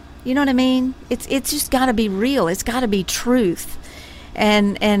core. You know what I mean? It's just got to be real. It's got to be truth.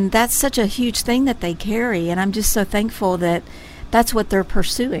 And that's such a huge thing that they carry, and I'm just so thankful that that's what they're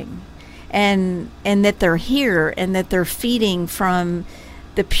pursuing. And that they're here, and that they're feeding from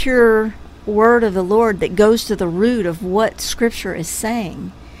the pure word of the Lord that goes to the root of what Scripture is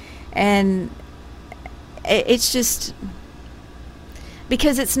saying. And it's just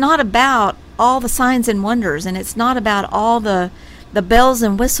because it's not about all the signs and wonders, and it's not about all the bells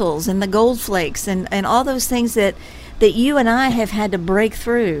and whistles and the gold flakes and all those things that you and I have had to break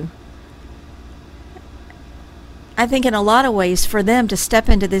through. I think in a lot of ways for them to step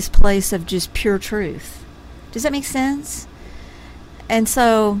into this place of just pure truth. Does that make sense? And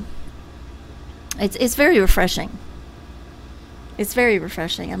so it's very refreshing. It's very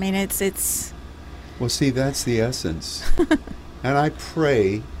refreshing. I mean, it's Well, see, that's the essence. And I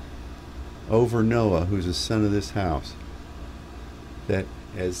pray over Noah, who's a son of this house, that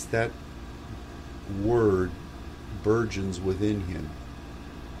as that word burgeons within him,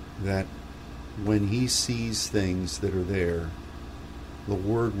 that when he sees things that are there, the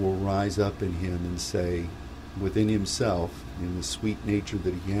word will rise up in him and say, within himself, in the sweet nature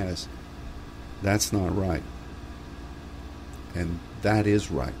that he has, that's not right. And that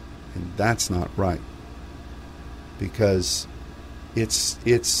is right. And that's not right. Because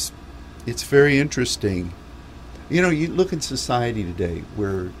it's very interesting. You know, you look in society today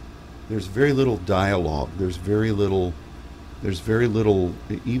where there's very little dialogue. There's very little,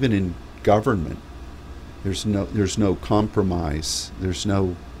 even in government, there's no compromise. There's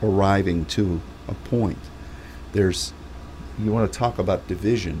no arriving to a point. You want to talk about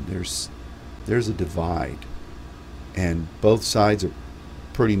division. There's a divide, and both sides are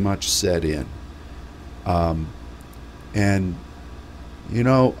pretty much set in. And you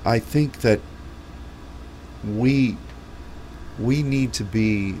know, I think that we need to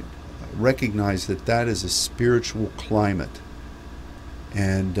recognize that is a spiritual climate,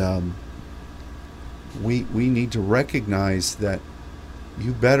 and we need to recognize that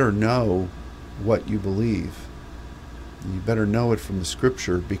you better know what you believe. You better know it from the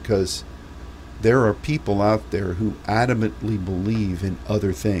Scripture, because there are people out there who adamantly believe in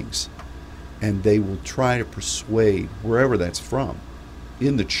other things, and they will try to persuade, wherever that's from,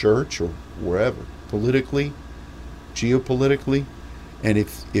 in the church or wherever, politically, geopolitically, and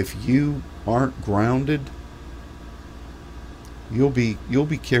if you aren't grounded, you'll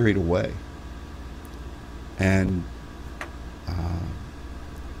be carried away. And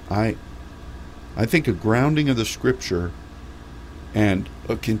I think a grounding of the Scripture and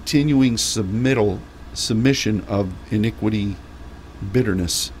a continuing submission of iniquity,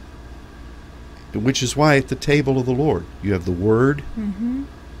 bitterness, which is why at the table of the Lord you have the Word, Mm-hmm.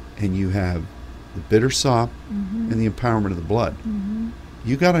 and you have the bitter sop, Mm-hmm. and the empowerment of the blood. Mm-hmm.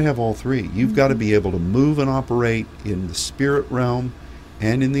 You got to have all three. You've got to be able to move and operate in the spirit realm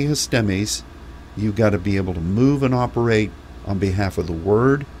and in the histemes. You've got to be able to move and operate on behalf of the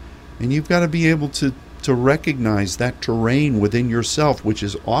Word, and you've got to be able to recognize that terrain within yourself, which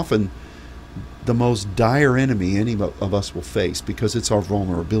is often the most dire enemy any of us will face, because it's our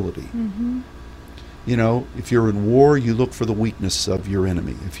vulnerability. Mm-hmm. You know, if you're in war, you look for the weakness of your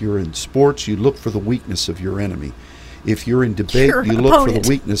enemy. If you're in sports, you look for the weakness of your enemy. If you're in debate, Your you look for opponent. the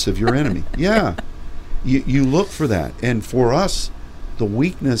weakness of your enemy. Yeah. You look for that. And for us, the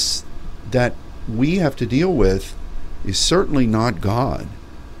weakness that we have to deal with is certainly not God.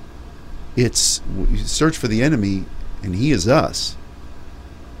 It's, we search for the enemy, and he is us.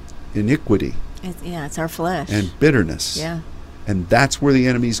 Iniquity It's our flesh. and bitterness. Yeah. And that's where the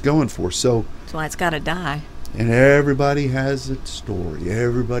enemy's going for. So, That's why it's got to die. and everybody has a story.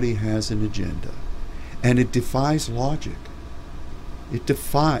 Everybody has an agenda. And it defies logic.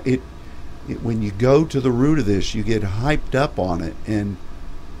 When you go to the root of this, you get hyped up on it, and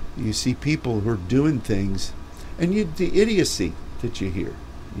you see people who are doing things, and the idiocy that you hear,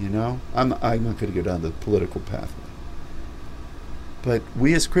 you know. I'm not going to go down the political pathway. But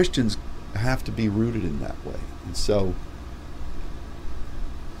we as Christians have to be rooted in that way. And so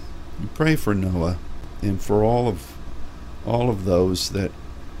you pray for Noah and for all of those that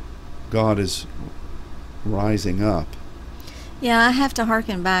God is rising up. Yeah, I have to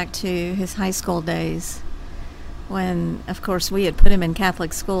hearken back to his high school days when, of course, we had put him in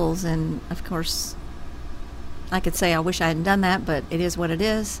Catholic schools. And, of course, I could say I wish I hadn't done that, but it is what it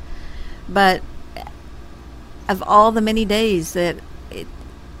is. But of all the many days that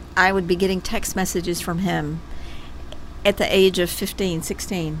I would be getting text messages from him at the age of 15,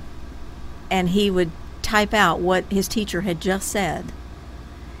 16, and he would type out what his teacher had just said,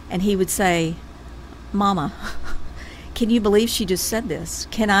 and he would say, "Mama, can you believe she just said this?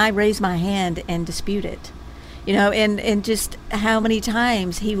 Can I raise my hand and dispute it?" You know, and just how many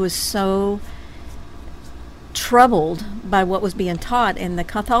times he was so troubled by what was being taught in the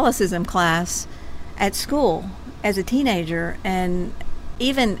Catholicism class at school as a teenager. And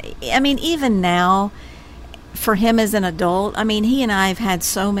even now, for him as an adult, I mean, he and I have had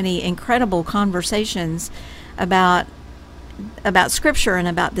so many incredible conversations about Scripture and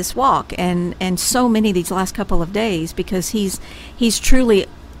about this walk, and so many these last couple of days, because he's truly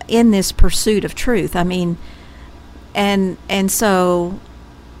in this pursuit of truth. I mean, and so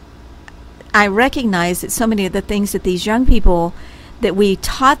I recognize that so many of the things that these young people, that we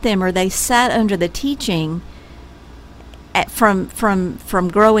taught them, or they sat under the teaching from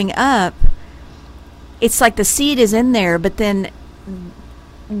growing up, it's like the seed is in there, but then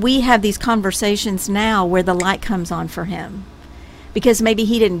we have these conversations now where the light comes on for him, because maybe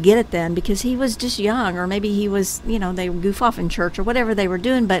he didn't get it then because he was just young, or maybe he was, they goof off in church or whatever they were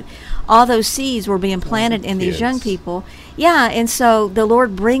doing, but all those seeds were being planted in these young people. Yeah, and so the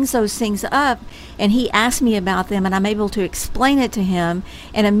Lord brings those things up, and he asks me about them, and I'm able to explain it to him,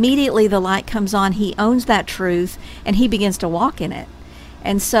 and immediately the light comes on. He owns that truth, and he begins to walk in it.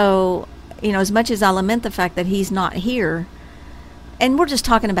 And so, as much as I lament the fact that he's not here, and we're just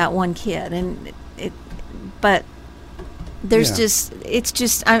talking about one kid, but there's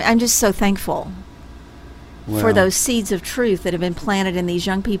I'm just so thankful for those seeds of truth that have been planted in these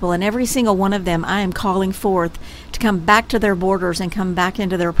young people, and every single one of them I am calling forth to come back to their borders and come back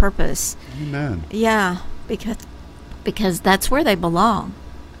into their purpose. Amen. Yeah, because that's where they belong.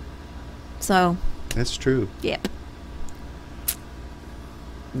 So That's true. Yep.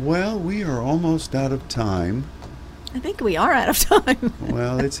 Well, we are almost out of time. I think we are out of time.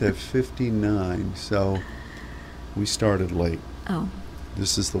 Well, it's at 59, so we started late. Oh.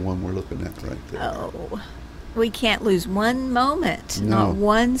 This is the one we're looking at right there. Oh. We can't lose one moment, No. not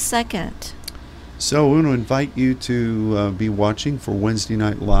 1 second. So we want to invite you to be watching for Wednesday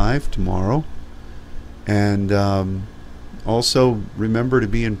Night Live tomorrow. And also remember to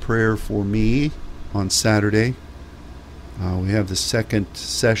be in prayer for me on Saturday. We have the second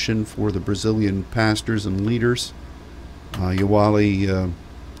session for the Brazilian pastors and leaders. Yawali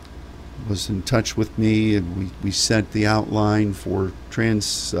was in touch with me, and we sent the outline for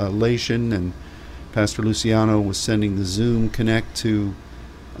translation, and Pastor Luciano was sending the Zoom Connect to,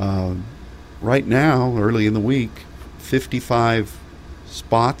 right now, early in the week, 55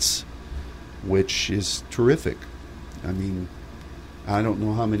 spots which is terrific. I mean, I don't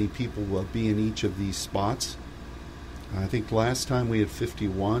know how many people will be in each of these spots. I think last time we had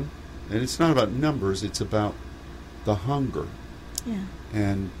 51. And it's not about numbers, it's about the hunger. Yeah.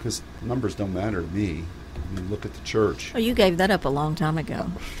 And because numbers don't matter to me. I mean, look at the church. Oh, you gave that up a long time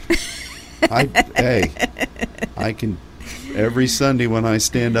ago. I can, every Sunday when I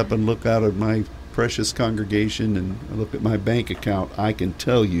stand up and look out at my precious congregation and look at my bank account, I can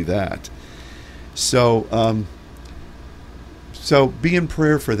tell you that. So, so be in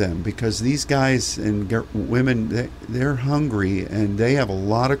prayer for them, because these guys and women, they're hungry and they have a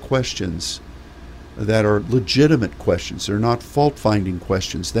lot of questions that are legitimate questions. They're not fault-finding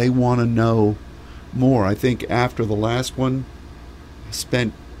questions. They want to know more. I think after the last one, I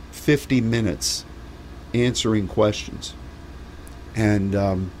spent 50 minutes answering questions.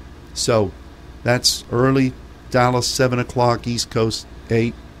 And so that's early, Dallas, 7 o'clock, East Coast,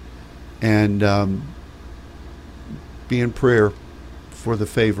 8. And be in prayer for the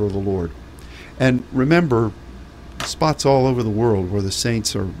favor of the Lord. And remember, spots all over the world where the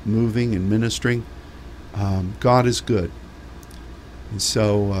saints are moving and ministering. God is good. And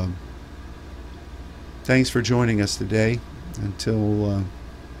so thanks for joining us today. Until the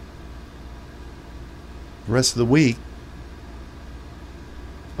rest of the week.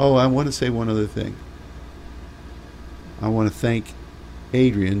 Oh, I want to say one other thing. I want to thank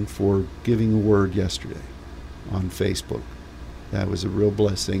Adrian for giving a word yesterday on Facebook. That was a real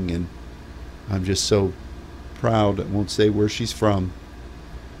blessing, and I'm just so proud. I won't say where she's from,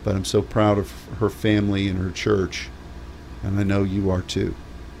 but I'm so proud of her family and her church, and I know you are too.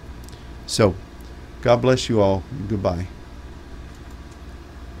 So, God bless you all. Goodbye.